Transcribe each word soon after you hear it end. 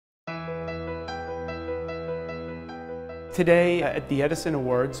Today at the Edison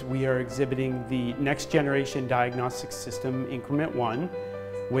Awards, we are exhibiting the next generation diagnostics system, Increment 1,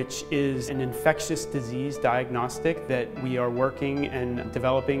 which is an infectious disease diagnostic that we are working and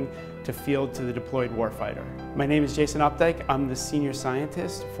developing to field to the deployed warfighter. My name is Jason Opdyke. I'm the senior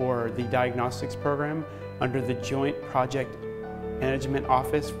scientist for the diagnostics program under the Joint Project Management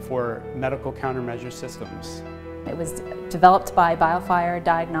Office for Medical Countermeasure Systems. It was developed by BioFire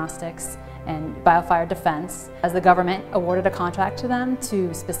Diagnostics and BioFire Defense, as the government awarded a contract to them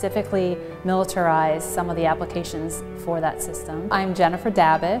to specifically militarize some of the applications for that system. I'm Jennifer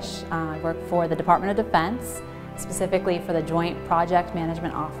Dabish. I work for the Department of Defense, specifically for the Joint Project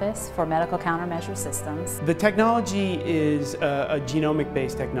Management Office for Medical Countermeasure Systems. The technology is a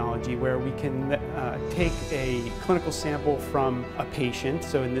genomic-based technology where we can take a clinical sample from a patient,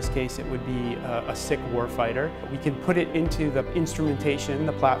 so in this case it would be a sick warfighter. We can put it into the instrumentation,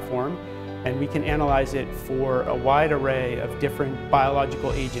 the platform, and we can analyze it for a wide array of different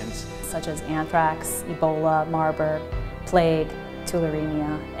biological agents, such as anthrax, Ebola, Marburg, plague,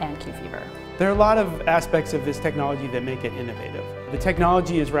 tularemia, and Q fever. There are a lot of aspects of this technology that make it innovative. The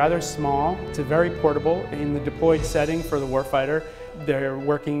technology is rather small, it's very portable. In the deployed setting for the warfighter, they're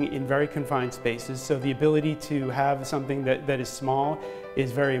working in very confined spaces, so the ability to have something that is small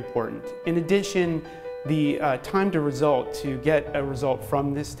is very important. In addition, the time to result, to get a result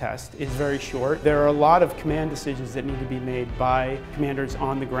from this test, is very short. There are a lot of command decisions that need to be made by commanders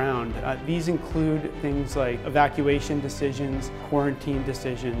on the ground. These include things like evacuation decisions, quarantine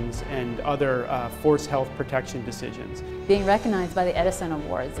decisions, and other force health protection decisions. Being recognized by the Edison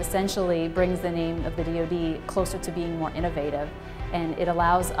Awards essentially brings the name of the DoD closer to being more innovative, and it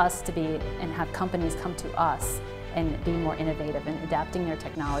allows us to be and have companies come to us and be more innovative in adapting their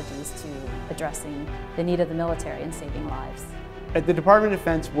technologies to addressing the need of the military and saving lives. At the Department of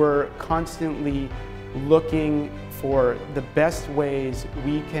Defense, we're constantly looking for the best ways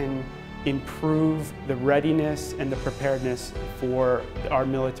we can improve the readiness and the preparedness for our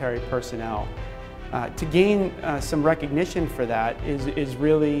military personnel. To gain some recognition for that is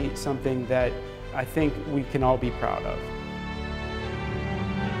really something that I think we can all be proud of.